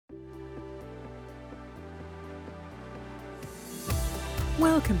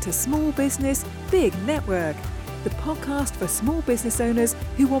Welcome to Small Business, Big Network, the podcast for small business owners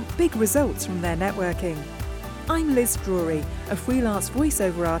who want big results from their networking. I'm Liz Drury, a freelance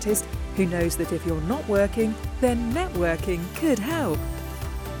voiceover artist who knows that if you're not working, then networking could help.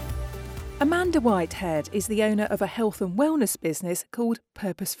 Amanda Whitehead is the owner of a health and wellness business called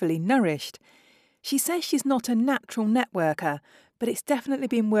Purposefully Nourished. She says she's not a natural networker, but it's definitely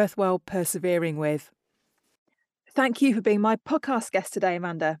been worthwhile persevering with. Thank you for being my podcast guest today,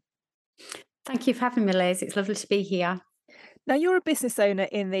 Amanda. Thank you for having me, Liz. It's lovely to be here. Now, you're a business owner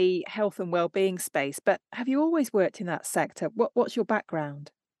in the health and wellbeing space, but have you always worked in that sector? What's your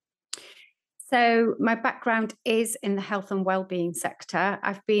background? So my background is in the health and wellbeing sector.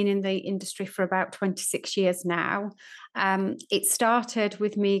 I've been in the industry for about 26 years now. It started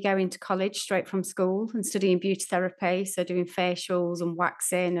with me going to college straight from school and studying beauty therapy, so doing facials and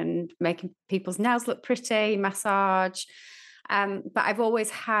waxing and making people's nails look pretty, massage. But I've always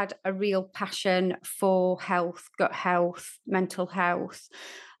had a real passion for health, gut health, mental health.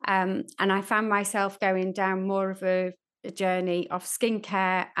 And I found myself going down more of a journey of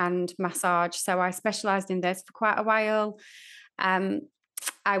skincare and massage. So I specialised in this for quite a while.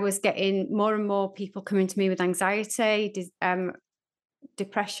 I was getting more and more people coming to me with anxiety,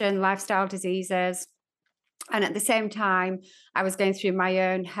 depression, lifestyle diseases. And at the same time, I was going through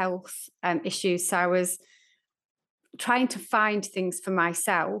my own health issues. So I was trying to find things for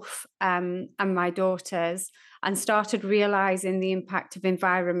myself and my daughters, and started realising the impact of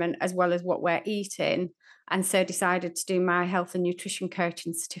environment as well as what we're eating. And so decided to do my health and nutrition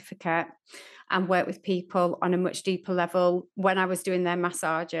coaching certificate and work with people on a much deeper level when I was doing their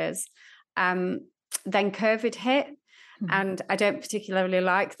massages. Then COVID hit, and I don't particularly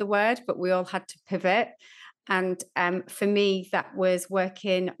like the word, but we all had to pivot. And for me, that was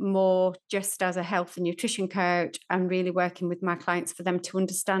working more just as a health and nutrition coach and really working with my clients for them to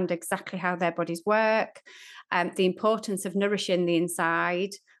understand exactly how their bodies work, the importance of nourishing the inside,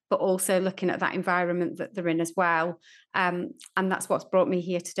 but also looking at that environment that they're in as well. And that's what's brought me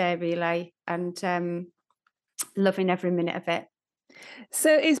here today, really, and loving every minute of it.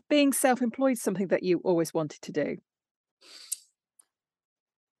 So is being self-employed something that you always wanted to do?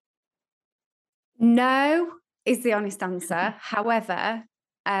 No, is the honest answer. However,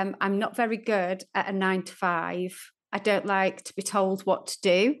 I'm not very good at a 9 to 5. I don't like to be told what to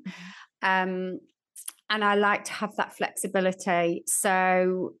do. And I like to have that flexibility.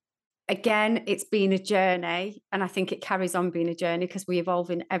 So again, it's been a journey, and I think it carries on being a journey because we evolve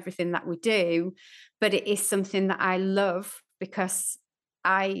in everything that we do. But it is something that I love because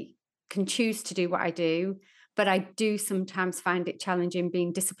I can choose to do what I do. But I do sometimes find it challenging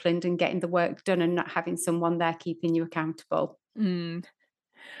being disciplined and getting the work done and not having someone there keeping you accountable. And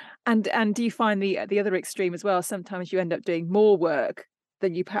do you find the other extreme as well? Sometimes you end up doing more work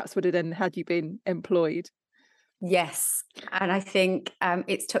than you perhaps would have done had you been employed. Yes. And I think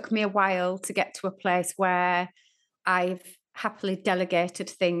it's took me a while to get to a place where I've happily delegated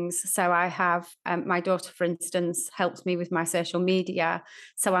things. So I have my daughter, for instance, helps me with my social media.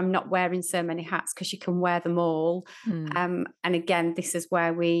 So I'm not wearing so many hats because you can wear them all. And again, this is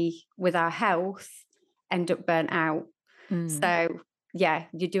where we, with our health, end up burnt out. So yeah,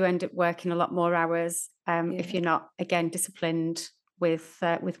 you do end up working a lot more hours if you're not, again, disciplined with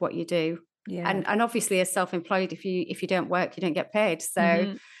what you do. Yeah. And obviously, as self-employed, if you don't work, you don't get paid.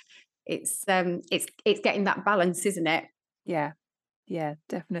 So it's getting that balance, isn't it? Yeah,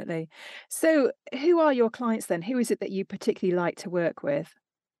 definitely. So who are your clients then? Who is it that you particularly like to work with?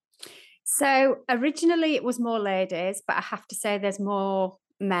 So originally it was more ladies, but I have to say there's more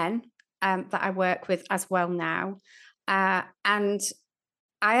men that I work with as well now. And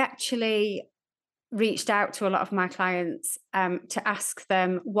I actually reached out to a lot of my clients to ask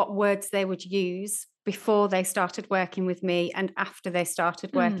them what words they would use before they started working with me and after they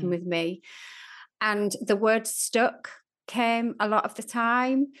started working with me. And the word stuck came a lot of the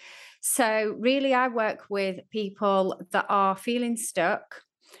time. So really, I work with people that are feeling stuck.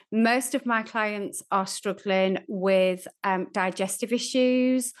 Most of my clients are struggling with digestive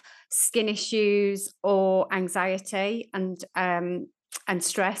issues, skin issues, or anxiety and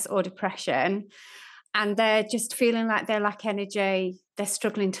stress or depression. And they're just feeling like they lack energy. They're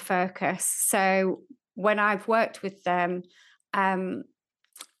struggling to focus. So when I've worked with them,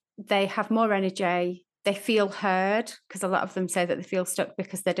 they have more energy. They feel heard, because a lot of them say that they feel stuck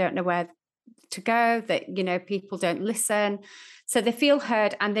because they don't know where to go, that, people don't listen. So they feel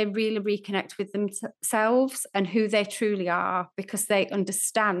heard and they really reconnect with themselves and who they truly are because they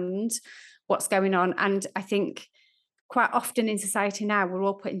understand what's going on. And I think quite often in society now, we're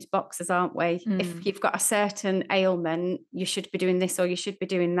all put into boxes, aren't we? If you've got a certain ailment, you should be doing this or you should be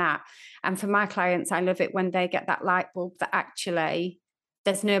doing that. And for my clients, I love it when they get that light bulb that actually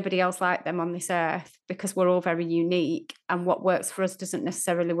there's nobody else like them on this earth, because we're all very unique, and what works for us doesn't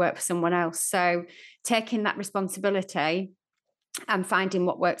necessarily work for someone else. So taking that responsibility and finding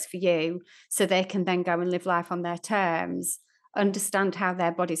what works for you, so they can then go and live life on their terms, understand how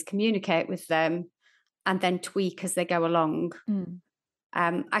their bodies communicate with them, and then tweak as they go along.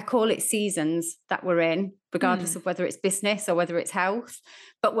 I call it seasons that we're in, regardless of whether it's business or whether it's health,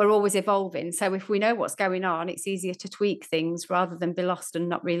 but we're always evolving. So if we know what's going on, it's easier to tweak things rather than be lost and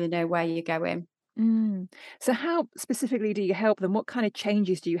not really know where you're going. So how specifically do you help them? What kind of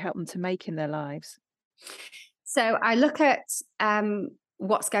changes do you help them to make in their lives? So I look at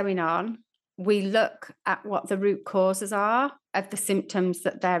what's going on. We look at what the root causes are of the symptoms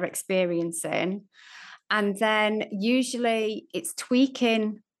that they're experiencing. And then usually it's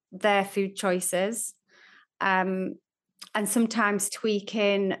tweaking their food choices, and sometimes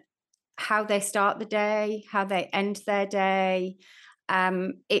tweaking how they start the day, how they end their day.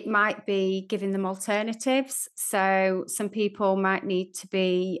 It might be giving them alternatives. So some people might need to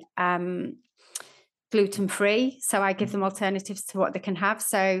be gluten-free. So I give them alternatives to what they can have.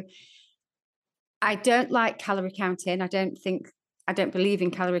 So I don't like calorie counting. I don't believe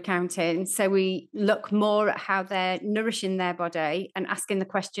in calorie counting. So we look more at how they're nourishing their body and asking the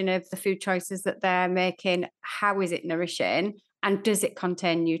question of the food choices that they're making. How is it nourishing? And does it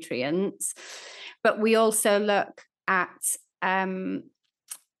contain nutrients? But we also look at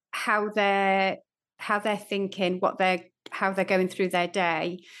how they're thinking, how they're going through their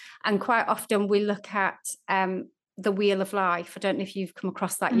day. And quite often we look at the wheel of life. I don't know if you've come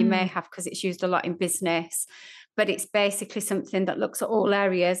across that. You may have, because it's used a lot in business. But it's basically something that looks at all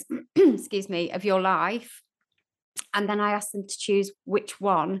areas, excuse me, of your life. And then I ask them to choose which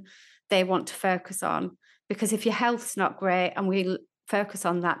one they want to focus on. Because if your health's not great and we focus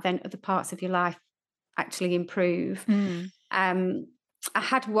on that, then other parts of your life actually improve. I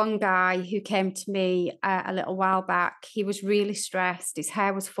had one guy who came to me a little while back. He was really stressed. His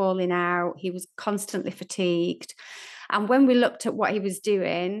hair was falling out. He was constantly fatigued. And when we looked at what he was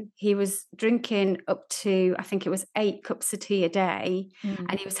doing, he was drinking up to, I think it was 8 cups of tea a day.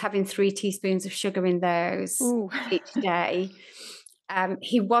 And he was having 3 teaspoons of sugar in those each day.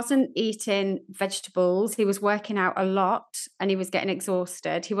 He wasn't eating vegetables. He was working out a lot and he was getting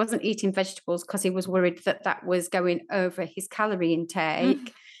exhausted. He wasn't eating vegetables because he was worried that that was going over his calorie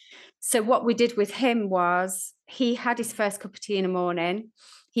intake. So what we did with him was he had his first cup of tea in the morning.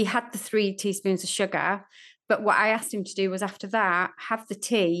 He had the 3 teaspoons of sugar. But what I asked him to do was, after that, have the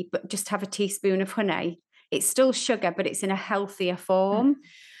tea, but just have a teaspoon of honey. It's still sugar, but it's in a healthier form.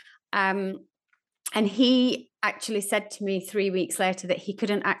 And he actually said to me 3 weeks later that he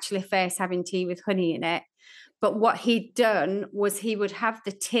couldn't actually face having tea with honey in it. But what he'd done was he would have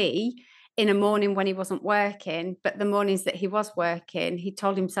the tea in a morning when he wasn't working, but the mornings that he was working, he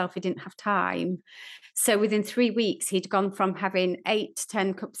told himself he didn't have time. So within 3 weeks, he'd gone from having 8 to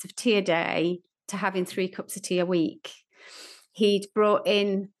 10 cups of tea a day to having 3 cups of tea a week. He'd brought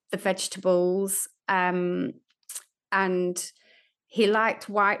in the vegetables, and he liked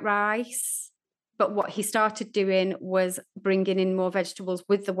white rice. But what he started doing was bringing in more vegetables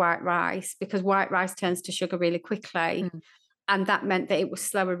with the white rice, because white rice turns to sugar really quickly. And that meant that it was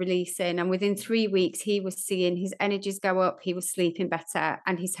slower releasing. And within 3 weeks, he was seeing his energies go up, he was sleeping better,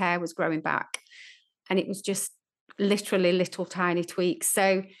 and his hair was growing back. And it was just literally little tiny tweaks.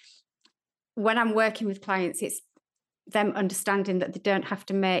 So when I'm working with clients, it's them understanding that they don't have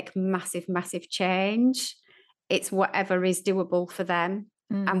to make massive, massive change. It's whatever is doable for them.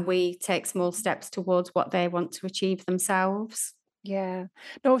 And we take small steps towards what they want to achieve themselves. Yeah.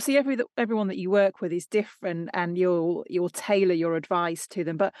 No, obviously everyone that you work with is different, and you'll tailor your advice to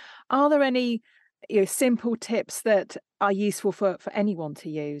them. But are there any simple tips that are useful for anyone to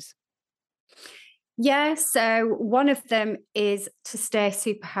use? Yeah, so one of them is to stay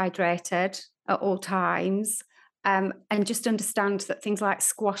super hydrated at all times, and just understand that things like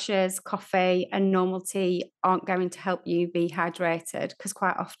squashes, coffee and normal tea aren't going to help you be hydrated, because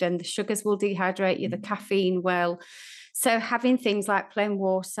quite often the sugars will dehydrate you, the caffeine will. So having things like plain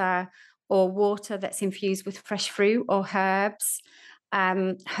water, or water that's infused with fresh fruit or herbs,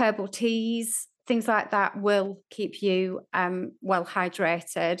 herbal teas, things like that will keep you well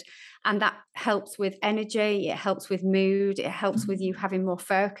hydrated. And that helps with energy, it helps with mood, it helps with you having more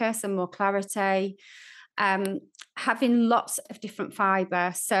focus and more clarity. Having lots of different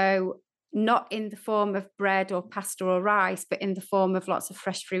fibre, so not in the form of bread or pasta or rice, but in the form of lots of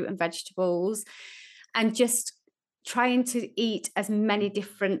fresh fruit and vegetables. And just trying to eat as many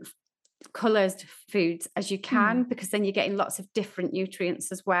different colours foods as you can, because then you're getting lots of different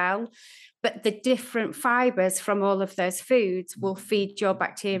nutrients as well. But the different fibres from all of those foods will feed your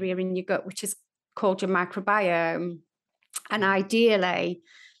bacteria in your gut, which is called your microbiome. And ideally,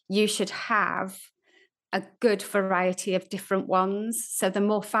 you should have a good variety of different ones. So the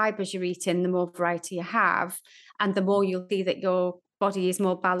more fibres you're eating, the more variety you have, and the more you'll see that your body is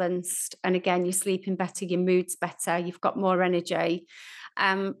more balanced. And again, you're sleeping better, your mood's better, you've got more energy.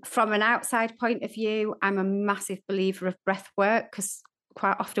 From an outside point of view, I'm a massive believer of breath work, because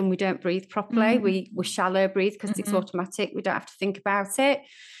quite often we don't breathe properly. We shallow breathe because it's automatic. We don't have to think about it.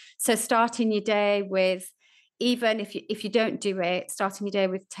 So starting your day with, even if you don't do it, starting your day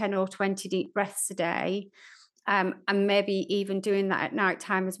with 10 or 20 deep breaths a day, and maybe even doing that at night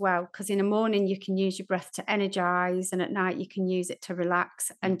time as well, because in the morning you can use your breath to energize, and at night you can use it to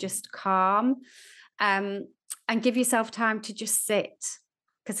relax and just calm, and give yourself time to just sit.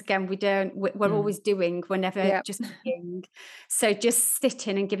 Because again, we're always doing, we're never just being. So just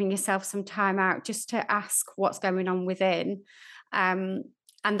sitting and giving yourself some time out just to ask what's going on within.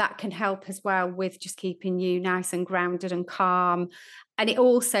 And that can help as well with just keeping you nice and grounded and calm. And it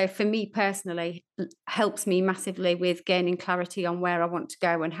also, for me personally, helps me massively with gaining clarity on where I want to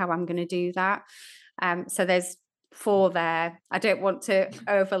go and how I'm going to do that. So there's 4 there. I don't want to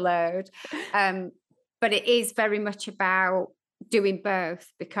overload. But it is very much about doing both,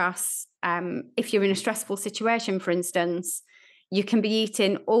 because if you're in a stressful situation, for instance, you can be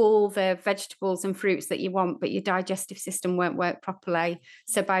eating all the vegetables and fruits that you want, but your digestive system won't work properly.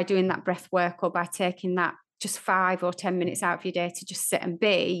 So by doing that breath work, or by taking that just 5 or 10 minutes out of your day to just sit and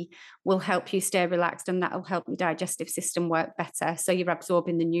be, will help you stay relaxed, and that will help your digestive system work better. So you're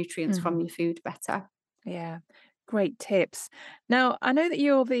absorbing the nutrients from your food better. Yeah. Great tips. Now, I know that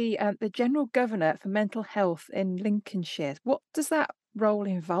you're the General Governor for Mental Health in Lincolnshire. What does that role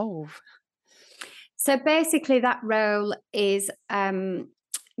involve? So basically that role is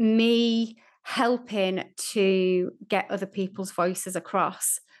me helping to get other people's voices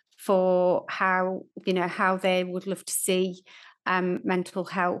across for how they would love to see mental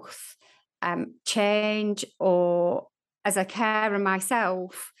health change. Or as a carer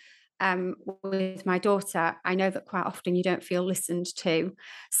myself, with my daughter, I know that quite often you don't feel listened to.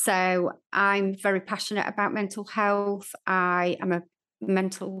 So I'm very passionate about mental health. I am a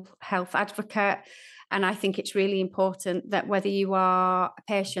mental health advocate, and I think it's really important that whether you are a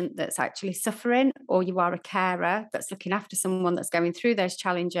patient that's actually suffering, or you are a carer that's looking after someone that's going through those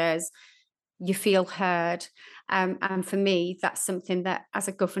challenges, you feel heard. And for me, that's something that, as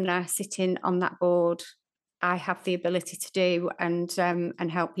a governor sitting on that board, I have the ability to do,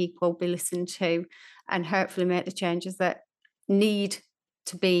 and help people be listened to, and hopefully make the changes that need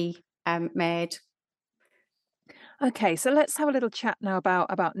to be made. Okay, so let's have a little chat now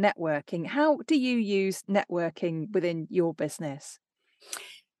about networking. How do you use networking within your business?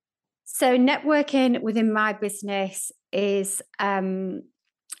 So networking within my business is,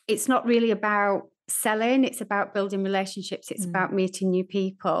 it's not really about selling, it's about building relationships, it's about meeting new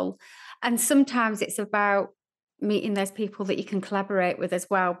people. And sometimes it's about meeting those people that you can collaborate with as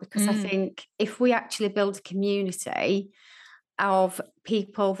well, because I think if we actually build a community of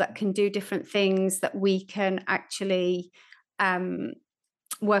people that can do different things, that we can actually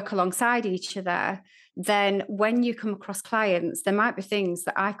work alongside each other, then when you come across clients, there might be things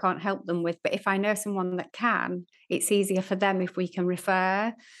that I can't help them with, but if I know someone that can, it's easier for them if we can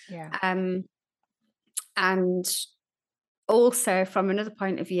refer. And also, from another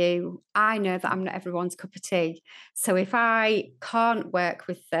point of view, I know that I'm not everyone's cup of tea. So if I can't work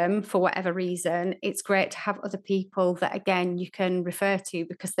with them for whatever reason, it's great to have other people that, again, you can refer to,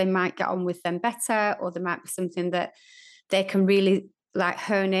 because they might get on with them better, or there might be something that they can really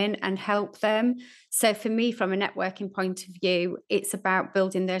hone in and help them. So for me, from a networking point of view, it's about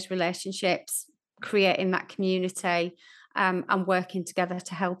building those relationships, creating that community, and working together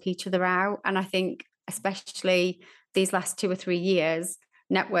to help each other out. And I think, especially these last 2 or 3 years,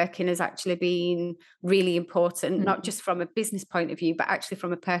 networking has actually been really important, not just from a business point of view, but actually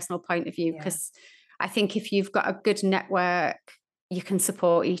from a personal point of view. Because I think if you've got a good network, you can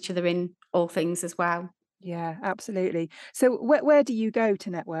support each other in all things as well. Yeah, absolutely. So where do you go to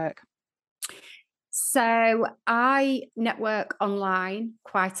network? So I network online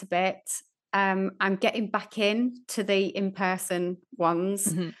quite a bit. I'm getting back in to the in-person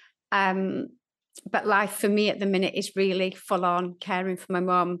ones. But life for me at the minute is really full on, caring for my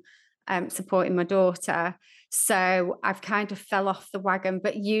mum, supporting my daughter. So I've kind of fell off the wagon,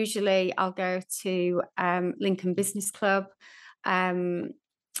 but usually I'll go to Lincoln Business Club.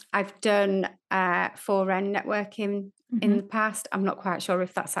 I've done 4N networking in the past. I'm not quite sure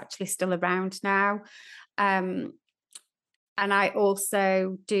if that's actually still around now. And I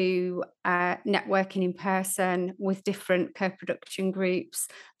also do networking in person with different co-production groups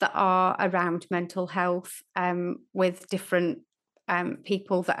that are around mental health, with different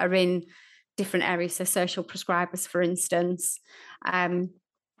people that are in different areas, so social prescribers, for instance. And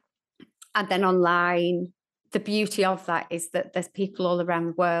then online, the beauty of that is that there's people all around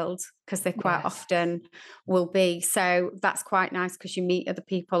the world, because they quite often will be. So that's quite nice, because you meet other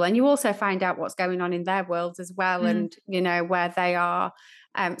people and you also find out what's going on in their worlds as well, and, you know, where they are.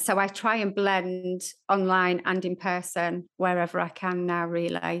 So I try and blend online and in person wherever I can now,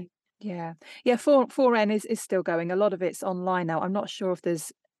 really. Yeah. 4N is still going. A lot of it's online now. I'm not sure if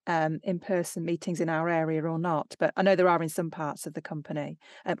there's in-person meetings in our area or not, but I know there are in some parts of the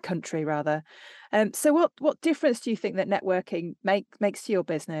country rather. So what difference do you think that networking makes to your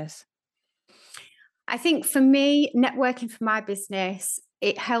business? I think for me, networking for my business,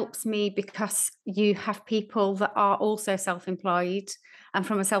 it helps me because you have people that are also self-employed. And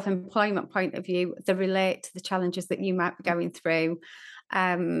from a self-employment point of view, they relate to the challenges that you might be going through.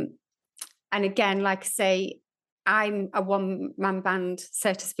 And again, like I say, I'm a one-man band,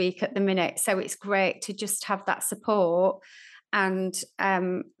 so to speak, at the minute. So it's great to just have that support and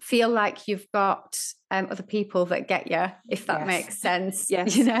feel like you've got other people that get you, if that makes sense.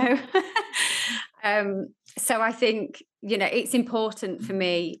 Yes. You know. So I think, you know, it's important for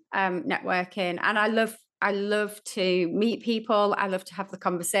me, networking, and I love to meet people. I love to have the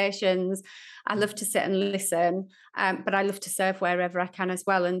conversations. I love to sit and listen, but I love to serve wherever I can as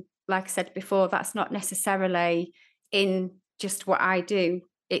well. And like I said before, that's not necessarily in just what I do.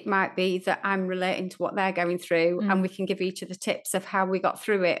 It might be that I'm relating to what they're going through, and we can give each other tips of how we got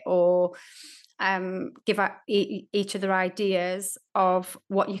through it, or give each other ideas of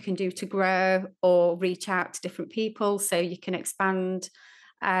what you can do to grow, or reach out to different people so you can expand,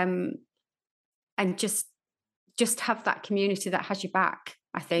 and just have that community that has your back,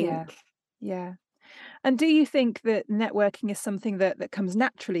 I think. Yeah. And do you think that networking is something that comes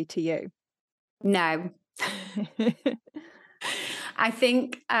naturally to you? No. I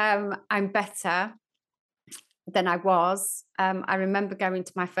think I'm better than I was. I remember going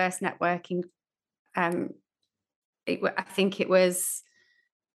to my first networking. I think it was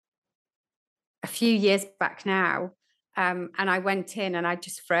a few years back now. And I went in and I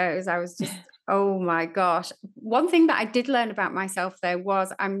just froze. I was just, oh my gosh. One thing that I did learn about myself, though,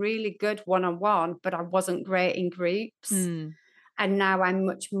 was I'm really good one-on-one, but I wasn't great in groups. And now I'm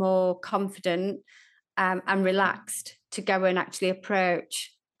much more confident and relaxed to go and actually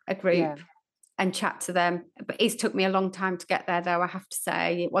approach a group and chat to them. But it's took me a long time to get there, though, I have to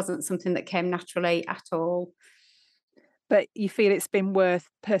say. It wasn't something that came naturally at all. But you feel it's been worth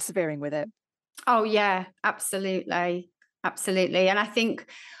persevering with it? Oh, yeah, absolutely. Absolutely. And I think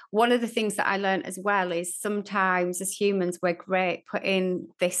one of the things that I learned as well is sometimes as humans, we're great putting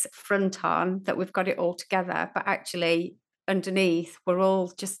this front on that we've got it all together, but actually underneath, we're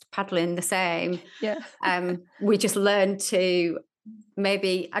all just paddling the same. Yeah. We just learn to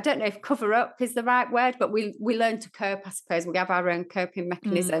maybe, I don't know if cover up is the right word, but we learn to cope, I suppose. We have our own coping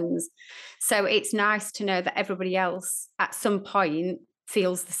mechanisms. So it's nice to know that everybody else at some point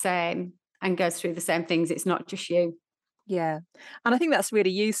feels the same and goes through the same things. It's not just you. Yeah. And I think that's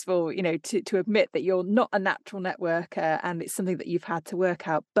really useful, you know, to admit that you're not a natural networker and it's something that you've had to work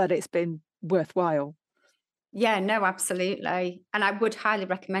out, but it's been worthwhile. Yeah, no, absolutely. And I would highly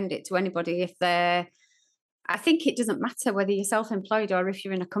recommend it to anybody if they're, I think it doesn't matter whether you're self-employed or if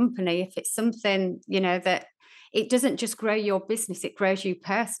you're in a company, if it's something, you know, that it doesn't just grow your business, it grows you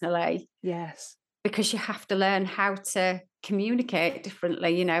personally. Yes. Because you have to learn how to communicate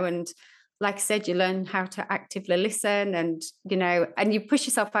differently, you know, and like I said, you learn how to actively listen and, you know, and you push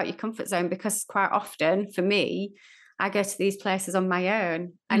yourself out your comfort zone, because quite often for me, I go to these places on my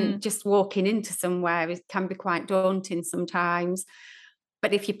own and just walking into somewhere can be quite daunting sometimes.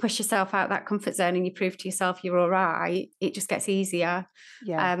 But if you push yourself out that comfort zone and you prove to yourself you're all right, it just gets easier.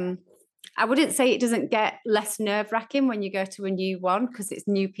 Yeah. I wouldn't say it doesn't get less nerve-wracking when you go to a new one, because it's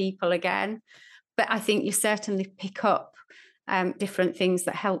new people again. But I think you certainly pick up different things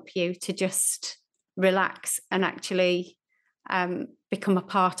that help you to just relax and actually become a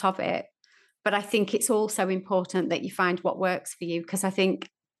part of it. But I think it's also important that you find what works for you, because I think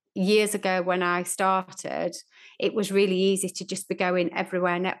years ago when I started, it was really easy to just be going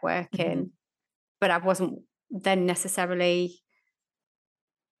everywhere networking, but I wasn't then necessarily,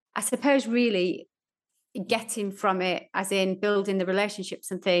 I suppose, really getting from it, as in building the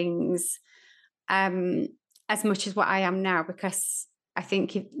relationships and things, as much as what I am now, because I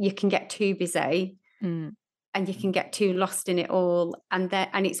think you can get too busy and you can get too lost in it all. And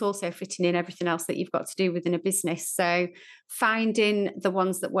it's also fitting in everything else that you've got to do within a business. So finding the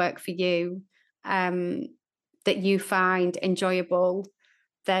ones that work for you, that you find enjoyable,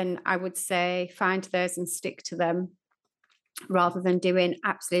 then I would say find those and stick to them rather than doing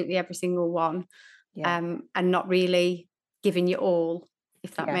absolutely every single one, and not really giving you all,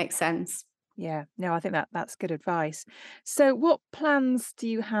 if that makes sense. Yeah, no, I think that's good advice. So what plans do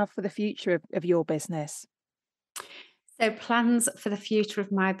you have for the future of your business? So plans for the future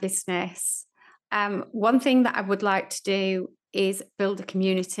of my business. One thing that I would like to do is build a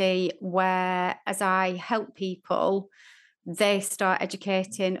community where, as I help people, they start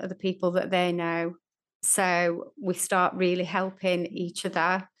educating other people that they know. So we start really helping each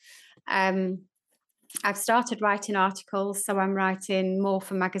other. I've started writing articles, so I'm writing more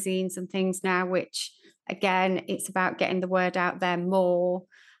for magazines and things now, which again, it's about getting the word out there more.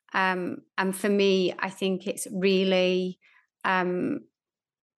 And for me, I think it's really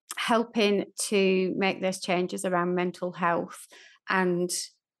helping to make those changes around mental health. And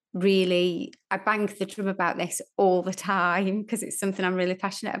really, I bang the drum about this all the time because it's something I'm really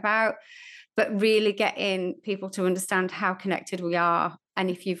passionate about, but really getting people to understand how connected we are. And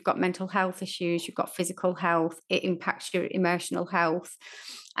if you've got mental health issues, you've got physical health, it impacts your emotional health,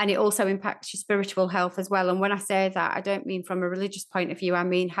 and it also impacts your spiritual health as well. And when I say that, I don't mean from a religious point of view. I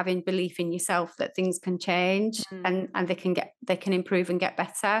mean having belief in yourself that things can change and they can improve and get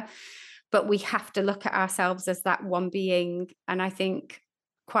better. But we have to look at ourselves as that one being. And I think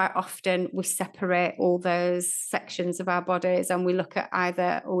quite often we separate all those sections of our bodies and we look at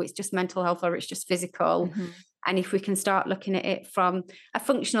either, oh, it's just mental health or it's just physical. And if we can start looking at it from a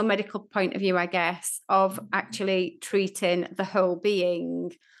functional medical point of view, I guess, of actually treating the whole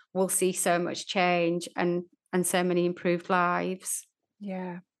being, we'll see so much change and so many improved lives.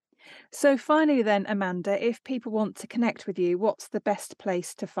 Yeah. So finally then, Amanda, if people want to connect with you, what's the best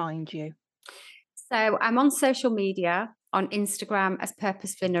place to find you? So I'm on social media, on Instagram as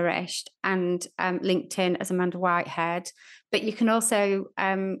Purposefully Nourished and LinkedIn as Amanda Whitehead. But you can also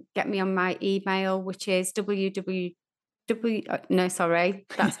get me on my email, which is that's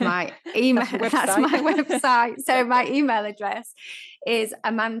my email. That's my website. So my email address is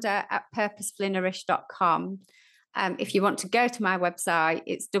amanda@purposefullynourished.com. If you want to go to my website,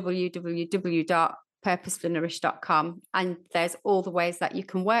 it's www.purposefullynourished.com. And there's all the ways that you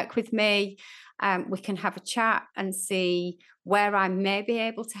can work with me. We can have a chat and see where I may be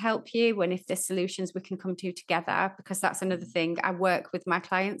able to help you and if there's solutions we can come to together, because that's another thing. I work with my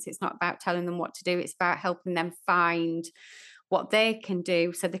clients. It's not about telling them what to do. It's about helping them find what they can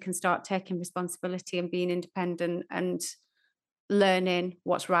do so they can start taking responsibility and being independent and learning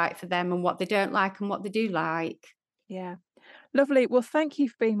what's right for them and what they don't like and what they do like. Yeah. Lovely. Well, thank you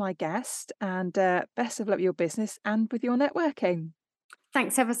for being my guest, and best of luck with your business and with your networking.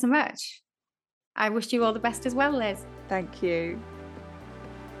 Thanks ever so much. I wish you all the best as well, Liz. Thank you.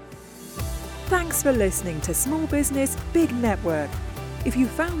 Thanks for listening to Small Business, Big Network. If you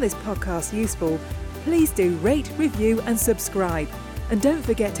found this podcast useful, please do rate, review and subscribe. And don't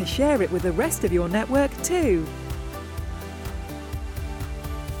forget to share it with the rest of your network too.